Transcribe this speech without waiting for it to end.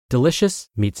Delicious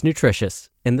meets nutritious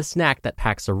in the snack that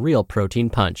packs a real protein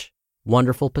punch.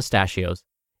 Wonderful Pistachios.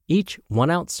 Each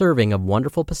 1-ounce serving of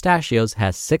Wonderful Pistachios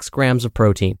has 6 grams of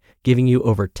protein, giving you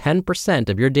over 10%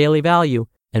 of your daily value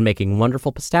and making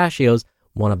Wonderful Pistachios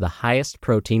one of the highest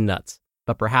protein nuts.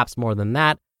 But perhaps more than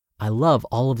that, I love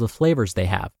all of the flavors they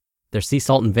have. Their sea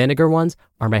salt and vinegar ones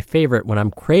are my favorite when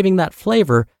I'm craving that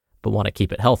flavor but want to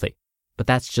keep it healthy. But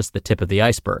that's just the tip of the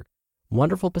iceberg.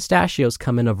 Wonderful Pistachios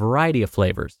come in a variety of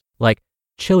flavors, like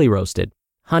chili roasted,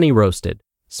 honey roasted,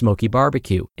 smoky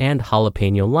barbecue, and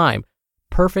jalapeno lime,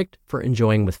 perfect for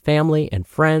enjoying with family and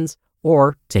friends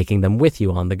or taking them with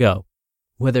you on the go.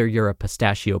 Whether you're a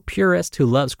pistachio purist who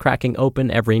loves cracking open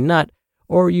every nut,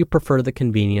 or you prefer the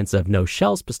convenience of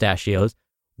no-shells pistachios,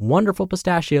 Wonderful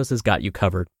Pistachios has got you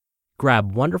covered.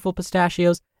 Grab Wonderful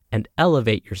Pistachios and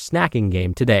elevate your snacking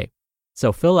game today.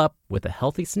 So fill up with a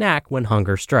healthy snack when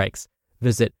hunger strikes.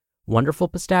 Visit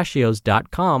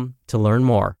wonderfulpistachios.com to learn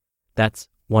more. That's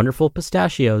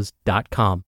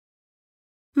wonderfulpistachios.com.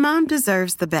 Mom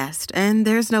deserves the best, and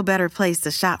there's no better place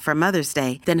to shop for Mother's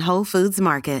Day than Whole Foods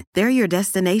Market. They're your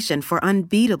destination for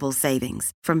unbeatable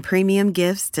savings, from premium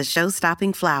gifts to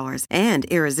show-stopping flowers and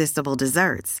irresistible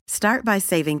desserts. Start by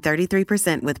saving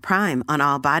 33% with Prime on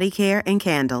all body care and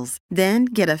candles. Then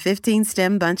get a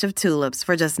 15-stem bunch of tulips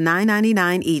for just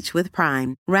 $9.99 each with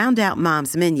Prime. Round out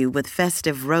Mom's menu with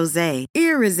festive rosé,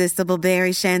 irresistible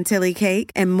berry chantilly cake,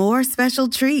 and more special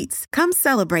treats. Come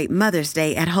celebrate Mother's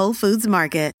Day at Whole Foods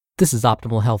Market. This is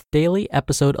Optimal Health Daily,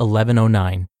 episode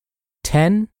 1109.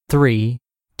 10, 3,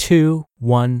 2,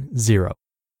 1, 0.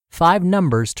 5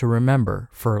 numbers to remember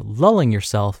for lulling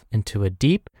yourself into a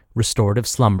deep, restorative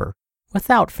slumber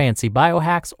without fancy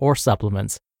biohacks or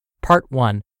supplements. Part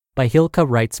 1 by Hylke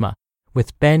Reitsma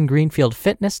with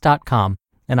bengreenfieldfitness.com.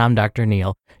 And I'm Dr.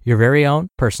 Neil, your very own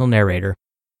personal narrator.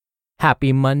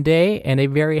 Happy Monday and a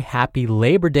very happy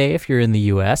Labor Day if you're in the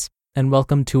U.S., and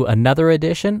welcome to another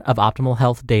edition of Optimal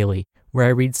Health Daily, where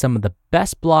I read some of the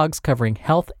best blogs covering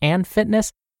health and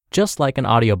fitness, just like an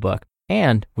audiobook,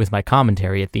 and with my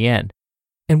commentary at the end.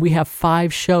 And we have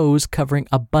 5 shows covering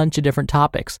a bunch of different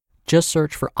topics. Just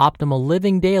search for Optimal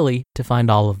Living Daily to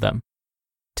find all of them.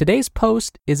 Today's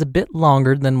post is a bit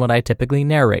longer than what I typically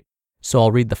narrate, so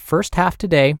I'll read the first half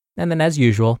today, and then as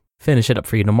usual, finish it up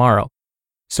for you tomorrow.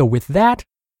 So with that,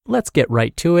 let's get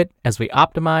right to it as we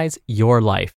optimize your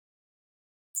life.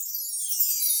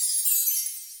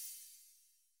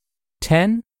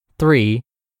 10, 3,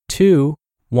 2,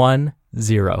 1,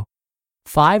 0.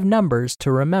 5 numbers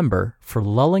to remember for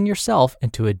lulling yourself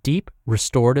into a deep,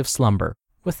 restorative slumber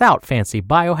without fancy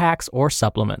biohacks or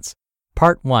supplements.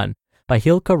 Part 1 by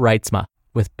Hylke Reitsma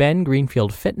with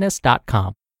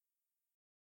bengreenfieldfitness.com.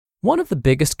 One of the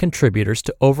biggest contributors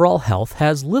to overall health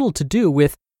has little to do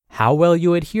with how well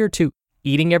you adhere to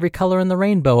eating every color in the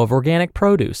rainbow of organic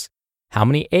produce, how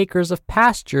many acres of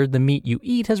pasture the meat you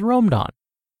eat has roamed on,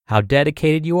 how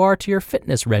dedicated you are to your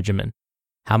fitness regimen,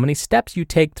 how many steps you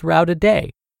take throughout a day,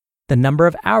 the number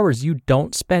of hours you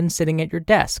don't spend sitting at your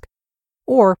desk,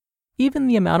 or even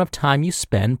the amount of time you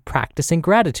spend practicing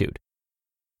gratitude.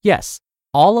 Yes,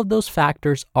 all of those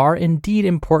factors are indeed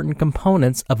important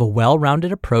components of a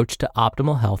well-rounded approach to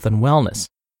optimal health and wellness.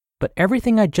 But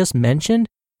everything I just mentioned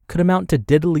could amount to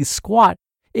diddly squat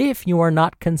if you are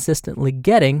not consistently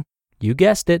getting, you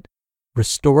guessed it,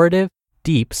 restorative,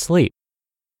 deep sleep.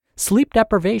 Sleep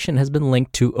deprivation has been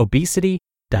linked to obesity,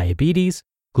 diabetes,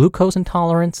 glucose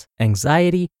intolerance,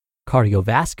 anxiety,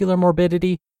 cardiovascular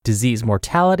morbidity, disease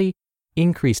mortality,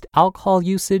 increased alcohol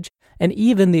usage, and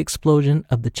even the explosion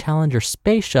of the Challenger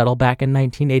space shuttle back in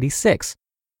 1986.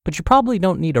 But you probably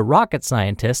don't need a rocket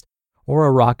scientist or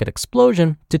a rocket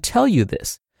explosion to tell you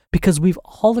this, because we've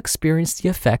all experienced the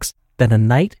effects that a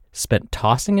night spent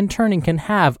tossing and turning can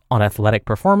have on athletic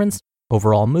performance,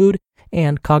 overall mood,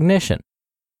 and cognition.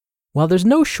 While there's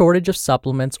no shortage of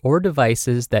supplements or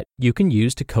devices that you can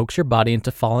use to coax your body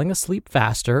into falling asleep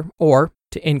faster or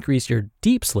to increase your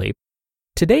deep sleep,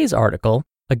 today's article,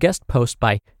 a guest post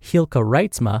by Hylke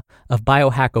Reitsma of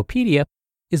Biohackopedia,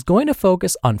 is going to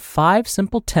focus on 5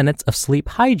 simple tenets of sleep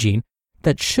hygiene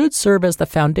that should serve as the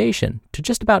foundation to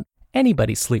just about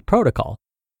anybody's sleep protocol.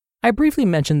 I briefly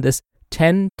mentioned this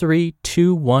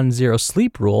 10-3-2-1-0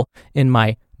 sleep rule in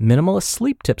my Minimalist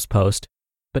Sleep Tips post,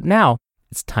 but now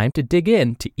it's time to dig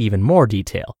into even more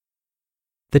detail.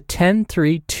 The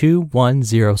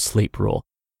 10-3-2-1-0 sleep rule.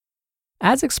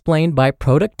 As explained by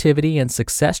productivity and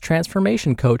success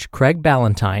transformation coach Craig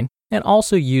Ballantyne, and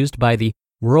also used by the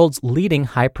world's leading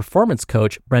high-performance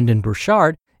coach Brendan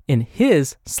Burchard in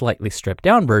his slightly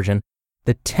stripped-down version,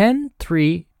 the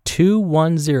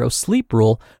 3-2-1-0 sleep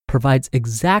rule provides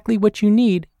exactly what you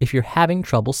need if you're having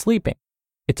trouble sleeping.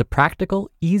 It's a practical,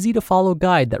 easy-to-follow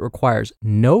guide that requires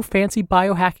no fancy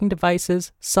biohacking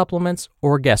devices, supplements,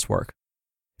 or guesswork.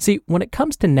 See, when it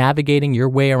comes to navigating your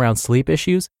way around sleep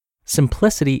issues,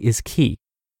 simplicity is key,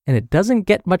 and it doesn't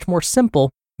get much more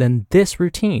simple than this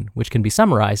routine, which can be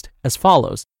summarized as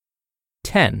follows.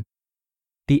 10.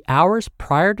 The hours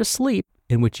prior to sleep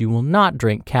in which you will not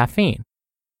drink caffeine.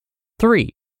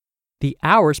 3. The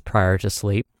hours prior to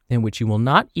sleep in which you will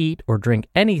not eat or drink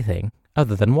anything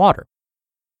other than water.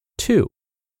 2.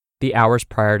 The hours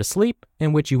prior to sleep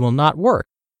in which you will not work.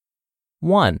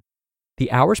 1.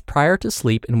 The hours prior to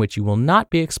sleep in which you will not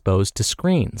be exposed to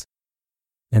screens.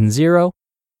 And 0.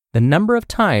 The number of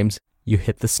times you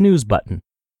hit the snooze button.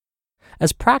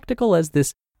 As practical as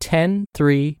this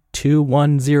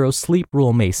 10-3-2-1-0 sleep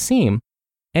rule may seem,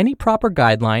 any proper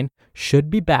guideline should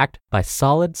be backed by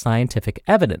solid scientific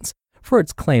evidence for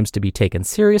its claims to be taken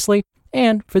seriously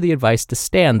and for the advice to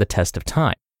stand the test of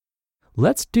time.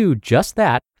 Let's do just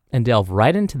that and delve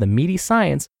right into the meaty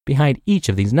science behind each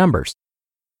of these numbers.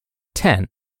 10.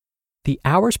 The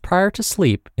hours prior to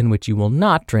sleep in which you will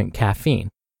not drink caffeine.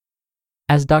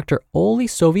 As Dr. Olli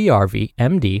Soviarvi,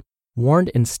 MD, warned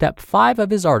in Step 5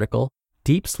 of his article,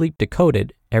 Deep Sleep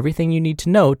Decoded, Everything You Need to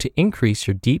Know to Increase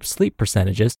Your Deep Sleep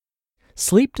Percentages,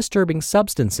 sleep-disturbing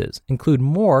substances include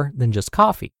more than just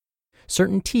coffee.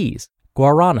 Certain teas,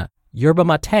 guarana, yerba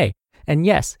mate, and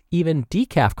yes, even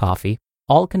decaf coffee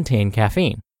all contain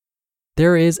caffeine.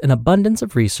 There is an abundance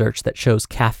of research that shows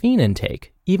caffeine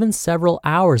intake, even several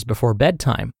hours before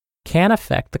bedtime, can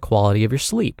affect the quality of your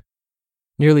sleep.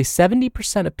 Nearly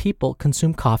 70% of people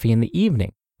consume coffee in the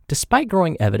evening, despite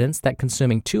growing evidence that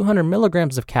consuming 200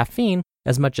 milligrams of caffeine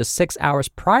as much as 6 hours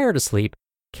prior to sleep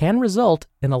can result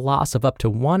in a loss of up to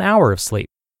 1 hour of sleep.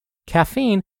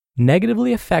 Caffeine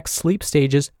negatively affects sleep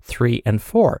stages 3 and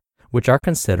 4, which are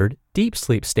considered deep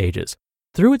sleep stages,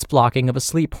 through its blocking of a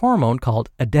sleep hormone called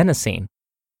adenosine.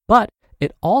 But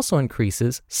it also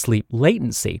increases sleep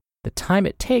latency, the time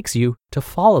it takes you to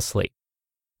fall asleep.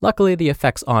 Luckily, the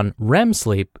effects on REM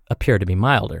sleep appear to be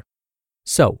milder.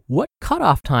 So, what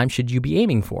cutoff time should you be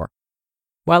aiming for?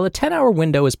 While a 10-hour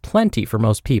window is plenty for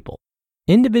most people,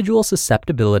 individual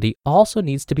susceptibility also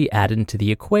needs to be added into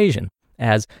the equation,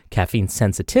 as caffeine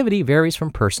sensitivity varies from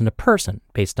person to person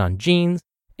based on genes,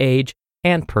 age,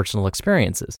 and personal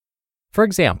experiences. For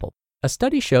example, a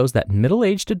study shows that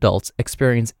middle-aged adults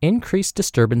experience increased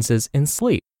disturbances in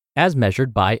sleep, as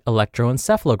measured by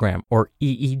electroencephalogram or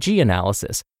EEG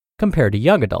analysis, compared to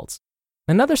young adults.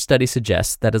 Another study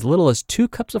suggests that as little as 2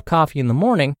 cups of coffee in the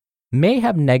morning may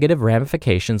have negative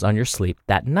ramifications on your sleep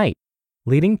that night,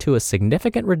 leading to a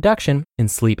significant reduction in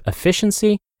sleep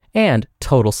efficiency and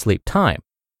total sleep time.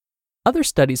 Other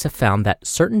studies have found that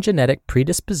certain genetic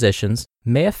predispositions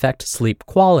may affect sleep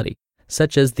quality,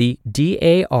 such as the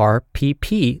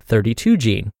DARPP32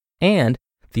 gene and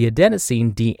the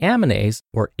adenosine deaminase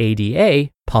or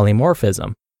ADA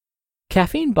polymorphism.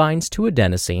 Caffeine binds to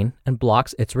adenosine and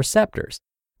blocks its receptors.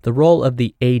 The role of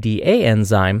the ADA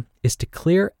enzyme is to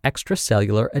clear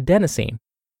extracellular adenosine.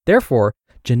 Therefore,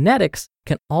 genetics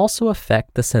can also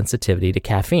affect the sensitivity to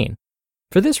caffeine.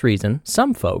 For this reason,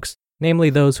 some folks, namely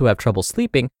those who have trouble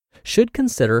sleeping, should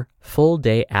consider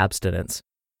full-day abstinence.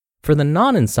 For the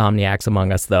non-insomniacs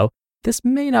among us, though, this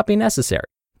may not be necessary.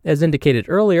 As indicated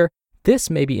earlier, this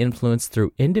may be influenced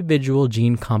through individual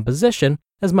gene composition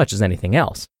as much as anything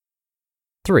else.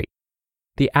 3.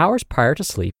 The hours prior to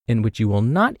sleep in which you will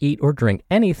not eat or drink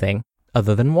anything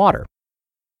other than water.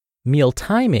 Meal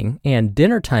timing and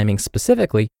dinner timing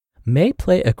specifically may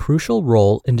play a crucial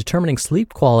role in determining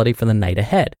sleep quality for the night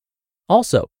ahead.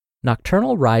 Also,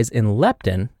 nocturnal rise in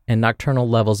leptin and nocturnal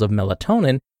levels of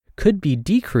melatonin could be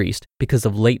decreased because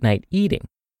of late-night eating,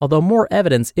 although more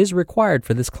evidence is required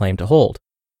for this claim to hold.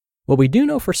 What we do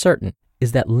know for certain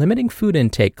is that limiting food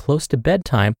intake close to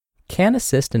bedtime can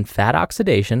assist in fat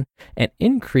oxidation and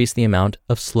increase the amount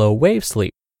of slow-wave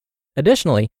sleep.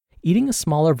 Additionally, eating a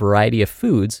smaller variety of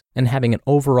foods and having an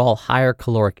overall higher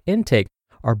caloric intake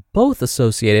are both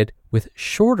associated with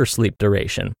shorter sleep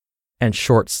duration, and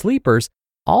short sleepers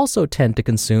also tend to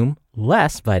consume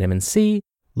less vitamin C,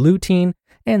 lutein,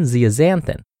 and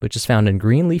zeaxanthin, which is found in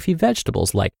green leafy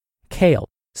vegetables like kale,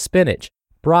 spinach,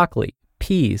 broccoli,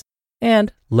 peas,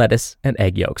 and lettuce and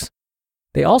egg yolks.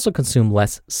 They also consume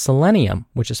less selenium,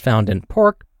 which is found in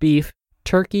pork, beef,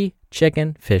 turkey,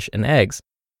 chicken, fish, and eggs.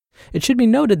 It should be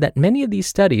noted that many of these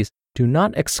studies do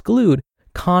not exclude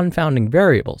confounding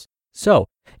variables, so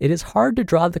it is hard to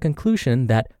draw the conclusion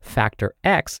that factor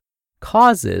X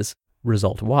causes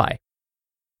result Y.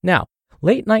 Now,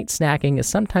 late night snacking is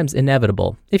sometimes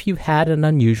inevitable if you've had an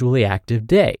unusually active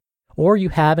day, or you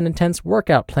have an intense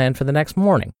workout plan for the next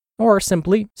morning, or are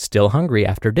simply still hungry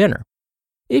after dinner.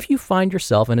 If you find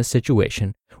yourself in a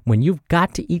situation when you've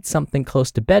got to eat something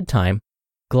close to bedtime,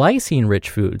 glycine-rich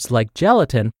foods like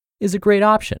gelatin is a great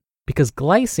option because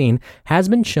glycine has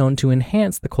been shown to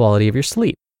enhance the quality of your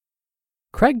sleep.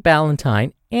 Craig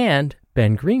Ballantyne and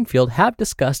Ben Greenfield have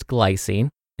discussed glycine,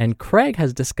 and Craig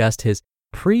has discussed his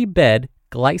pre-bed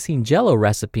glycine jello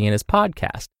recipe in his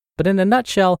podcast. But in a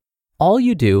nutshell, all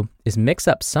you do is mix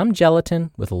up some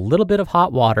gelatin with a little bit of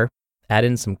hot water, add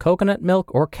in some coconut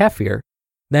milk or kefir,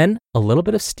 then a little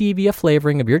bit of stevia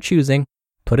flavoring of your choosing,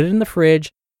 put it in the fridge,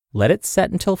 let it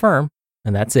set until firm,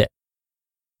 and that's it.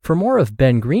 For more of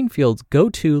Ben Greenfield's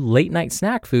go-to late-night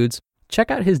snack foods,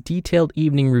 check out his detailed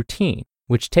evening routine,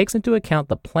 which takes into account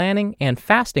the planning and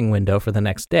fasting window for the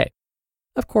next day.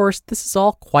 Of course, this is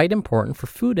all quite important for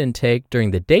food intake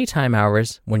during the daytime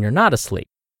hours when you're not asleep,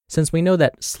 since we know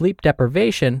that sleep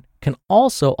deprivation can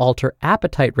also alter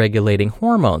appetite-regulating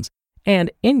hormones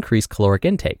and increase caloric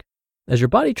intake. As your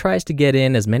body tries to get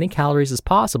in as many calories as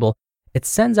possible, it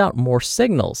sends out more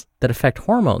signals that affect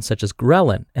hormones such as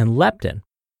ghrelin and leptin,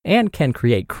 and can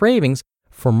create cravings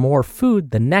for more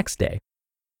food the next day.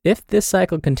 If this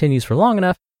cycle continues for long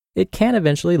enough, it can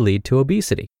eventually lead to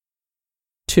obesity.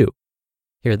 2.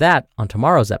 Hear that on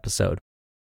tomorrow's episode.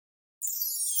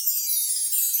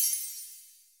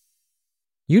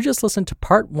 You just listened to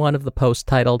part 1 of the post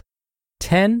titled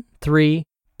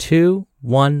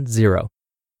 10-3-2-1-0.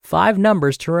 5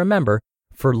 numbers to remember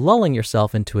for lulling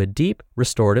yourself into a deep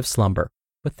restorative slumber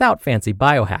without fancy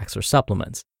biohacks or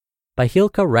supplements, by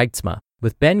Hylke Reitsma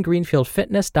with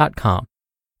bengreenfieldfitness.com.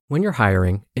 When you're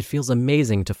hiring, it feels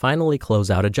amazing to finally close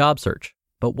out a job search.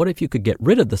 But what if you could get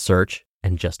rid of the search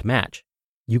and just match?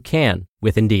 You can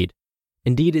with Indeed.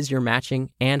 Indeed is your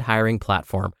matching and hiring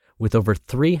platform with over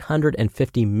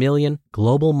 350 million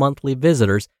global monthly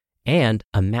visitors and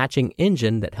a matching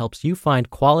engine that helps you find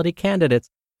quality candidates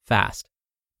fast.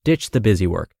 Ditch the busy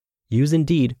work. Use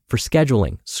Indeed for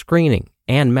scheduling, screening,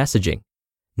 and messaging.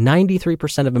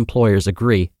 93% of employers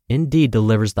agree Indeed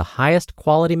delivers the highest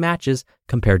quality matches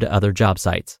compared to other job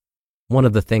sites. One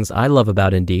of the things I love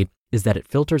about Indeed is that it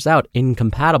filters out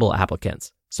incompatible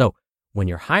applicants. So when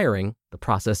you're hiring, the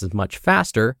process is much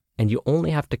faster and you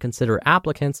only have to consider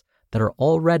applicants that are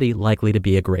already likely to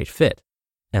be a great fit.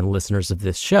 And listeners of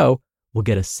this show will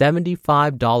get a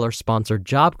 $75 sponsored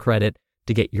job credit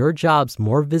to get your jobs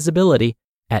more visibility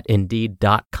at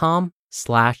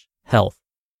Indeed.com/health.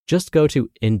 Just go to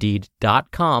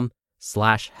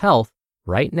Indeed.com/health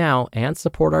right now and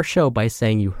support our show by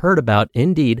saying you heard about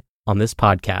Indeed on this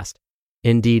podcast.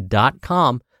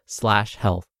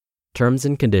 Indeed.com/health. Terms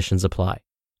and conditions apply.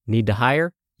 Need to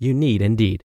hire? You need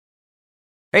Indeed.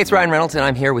 Hey, it's Ryan Reynolds, and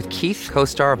I'm here with Keith,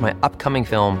 co-star of my upcoming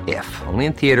film, If, only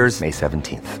in theaters May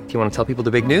 17th. Do you want to tell people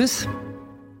the big news?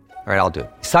 All right, I'll do it.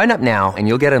 Sign up now and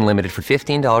you'll get unlimited for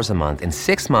 $15 a month and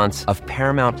 6 months of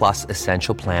Paramount Plus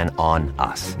Essential Plan on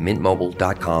us.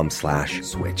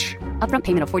 MintMobile.com/switch. Upfront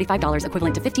payment of $45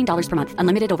 equivalent to $15 per month.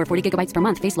 Unlimited over 40 gigabytes per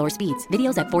month. Face lower speeds.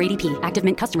 Videos at 480p. Active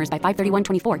Mint customers by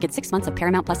 531.24 get 6 months of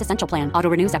Paramount Plus Essential Plan.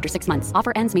 Auto renews after 6 months.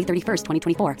 Offer ends May 31st,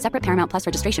 2024. Separate Paramount Plus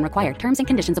registration required. Terms and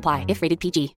conditions apply if rated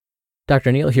PG.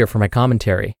 Dr. Neil here for my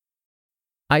commentary.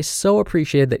 I so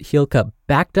appreciate that Hylke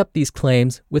backed up these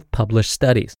claims with published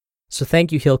studies. So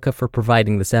thank you, Hylke, for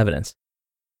providing this evidence.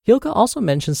 Hylke also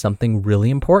mentions something really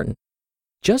important.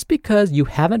 Just because you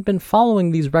haven't been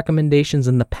following these recommendations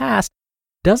in the past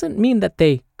doesn't mean that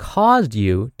they caused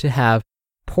you to have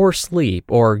poor sleep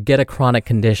or get a chronic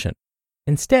condition.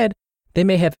 Instead, they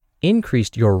may have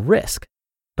increased your risk.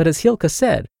 But as Hylke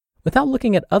said, without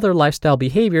looking at other lifestyle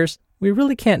behaviors, we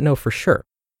really can't know for sure.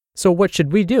 So what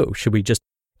should we do? Should we just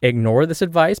ignore this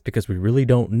advice because we really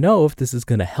don't know if this is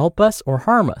going to help us or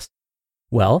harm us?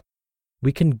 Well,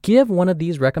 we can give one of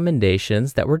these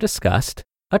recommendations that were discussed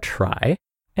a try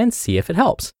and see if it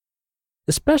helps,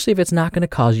 especially if it's not going to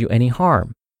cause you any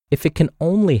harm. If it can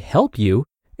only help you,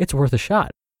 it's worth a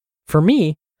shot. For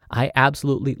me, I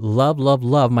absolutely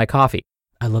love my coffee.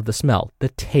 I love the smell, the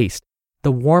taste,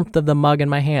 the warmth of the mug in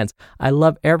my hands. I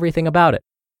love everything about it.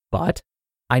 But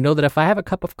I know that if I have a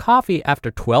cup of coffee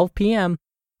after 12 p.m.,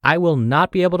 I will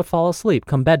not be able to fall asleep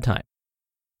come bedtime.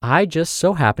 I just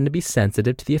so happen to be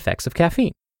sensitive to the effects of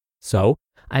caffeine. So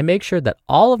I make sure that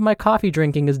all of my coffee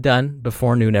drinking is done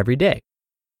before noon every day.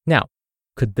 Now,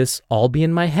 could this all be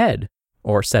in my head?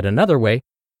 Or said another way,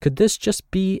 could this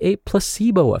just be a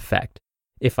placebo effect?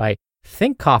 If I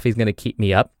think coffee is going to keep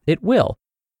me up, it will.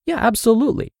 Yeah,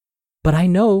 absolutely. But I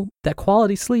know that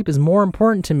quality sleep is more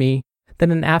important to me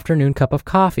than an afternoon cup of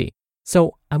coffee.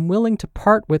 So I'm willing to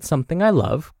part with something I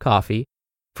love, coffee,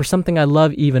 for something I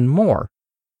love even more,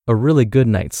 a really good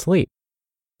night's sleep.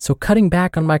 So cutting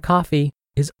back on my coffee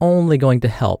is only going to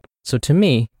help. So to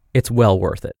me, it's well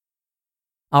worth it.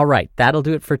 All right, that'll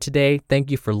do it for today.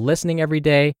 Thank you for listening every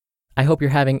day. I hope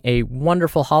you're having a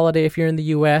wonderful holiday if you're in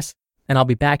the US, and I'll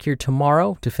be back here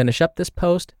tomorrow to finish up this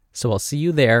post. So I'll see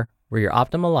you there where your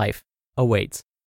optimal life awaits.